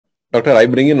Doctor, I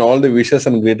bring in all the wishes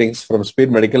and greetings from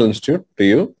Speed Medical Institute to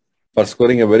you for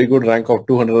scoring a very good rank of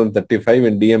 235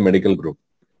 in DM Medical Group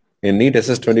in NEET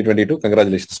SS 2022.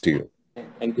 Congratulations to you.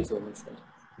 Thank you so much, sir.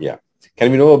 Yeah.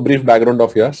 Can we know a brief background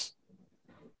of yours?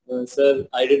 Sir,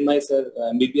 I did my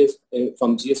MBBS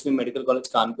from GSV Medical College,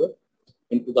 Kanpur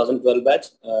in 2012 batch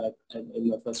in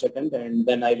my first attempt, and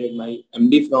then I did my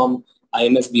MD from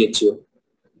IMS BHU.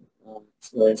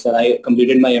 Sir, I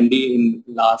completed my MD in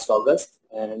last August,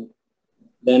 and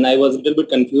then I was a little bit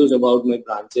confused about my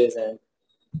branches, and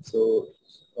so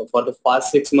for the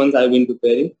past 6 months I've been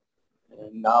preparing,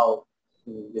 and now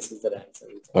this is the rank.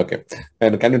 Okay.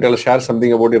 And can you share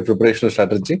something about your preparation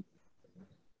strategy?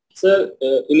 Sir,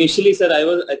 initially, sir, I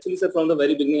was actually, sir, from the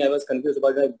very beginning, I was confused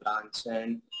about my branch.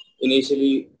 And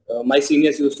initially, my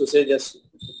seniors used to say just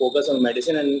focus on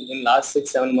medicine. And in last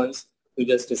 6-7 months, you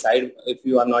just decide if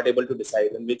you are not able to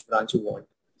decide in which branch you want.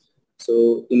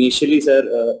 So initially,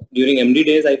 sir, during MD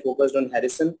days, I focused on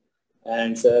Harrison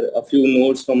and, sir, a few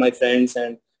notes from my friends,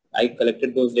 and I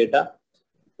collected those data.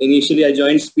 Initially, I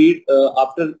joined Speed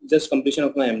after just completion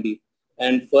of my MD.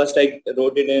 And first, I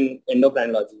wrote it in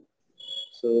endocrinology.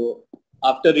 So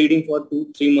after reading for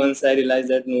 2-3 months, I realized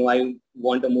that no, I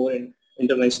want a more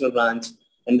interventional branch.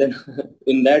 And then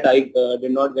in that, I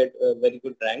did not get a very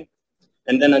good rank.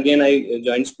 And then again, I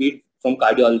joined Speed from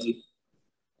cardiology.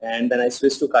 And then I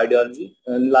switched to cardiology.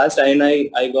 And last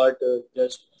INI, I got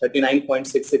just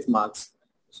 39.66 marks.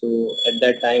 So at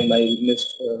that time, I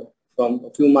missed from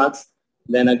a few marks.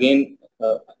 Then again,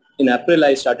 in April,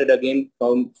 I started again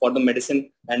for the medicine,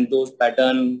 and those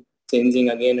pattern changing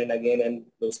again and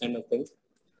those kind of things.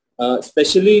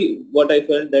 Especially what I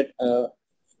felt that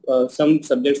some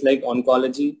subjects like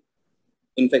oncology,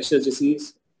 infectious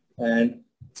disease, and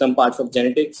some parts of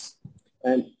genetics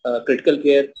and critical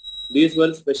care, these were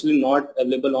especially not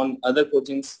available on other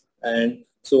coachings. And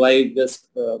so I just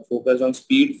focused on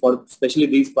Speed for especially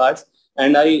these parts.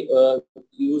 And I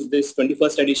used this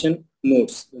 21st edition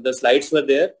notes. The slides were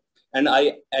there, and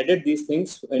I added these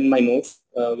things in my notes,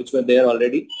 which were there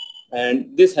already.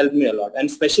 And this helped me a lot, and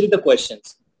especially the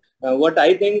questions. What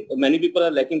I think many people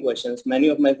are lacking questions. Many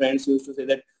of my friends used to say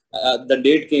that the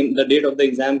date of the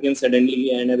exam came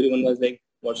suddenly, and everyone was like,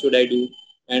 what should I do?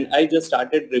 And I just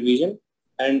started revision,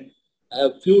 and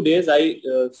a few days I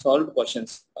solved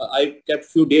questions. I kept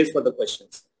few days for the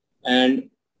questions, and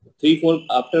 3-4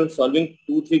 after solving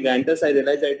 2-3 granters, I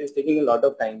realized that it is taking a lot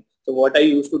of time. So what I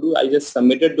used to do, I just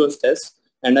submitted those tests,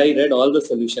 and I read all the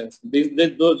solutions.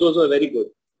 Those were very good.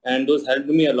 And those helped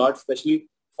me a lot, especially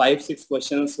 5-6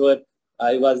 questions where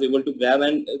I was able to grab.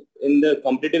 And in the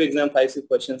competitive exam, 5-6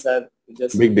 questions are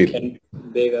just big deal.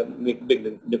 They make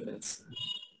big difference.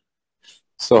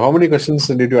 So how many questions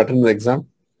did you attend the exam?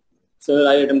 So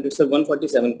I attempted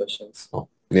 147 questions. Oh,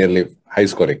 nearly high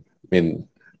scoring. I mean,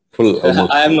 full.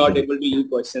 I am not able to leave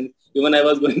questions. Even I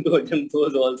was going to attempt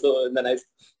those also, and then I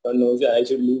thought, no, I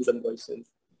should leave some questions.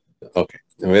 Okay,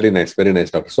 very nice,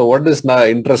 doctor. So what is now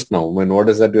interest now? I mean, what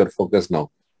is that your focus now?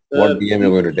 Sir, what DM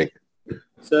you're going to take?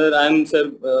 Sir, I'm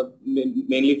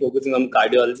mainly focusing on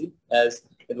cardiology, as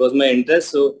it was my interest.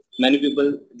 So many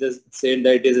people just said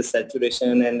that it is a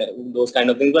saturation and those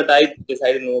kind of things. But I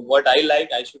decided, no, what I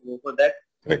like, I should go for that.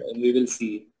 Right. And we will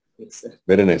see. Yes,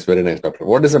 very nice, doctor.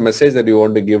 What is the message that you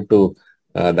want to give to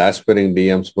the aspiring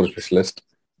DM sport specialist?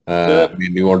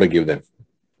 You want to give them?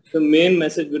 The main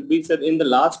message would be, sir, in the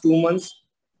last 2 months,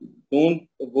 don't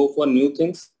go for new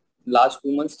things. Last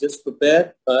 2 months, just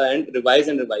prepare and revise.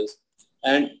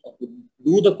 And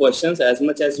do the questions as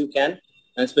much as you can.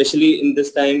 And especially in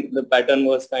this time, the pattern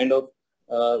was kind of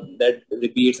that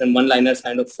repeats and one-liners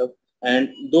kind of stuff. And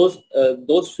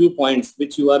those few points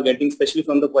which you are getting, especially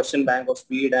from the question bank of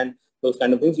Speed and those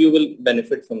kind of things, you will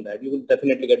benefit from that. You will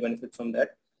definitely get benefit from that.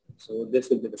 So this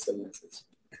will be the same message.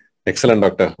 Excellent,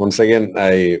 doctor. Once again,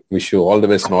 I wish you all the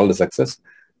best and all the success.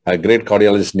 A great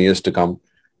cardiologist in years to come,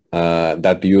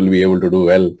 that you will be able to do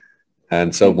well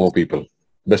and serve more people.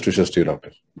 Best wishes to you,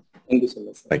 doctor. Thank you so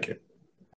much. Thank you.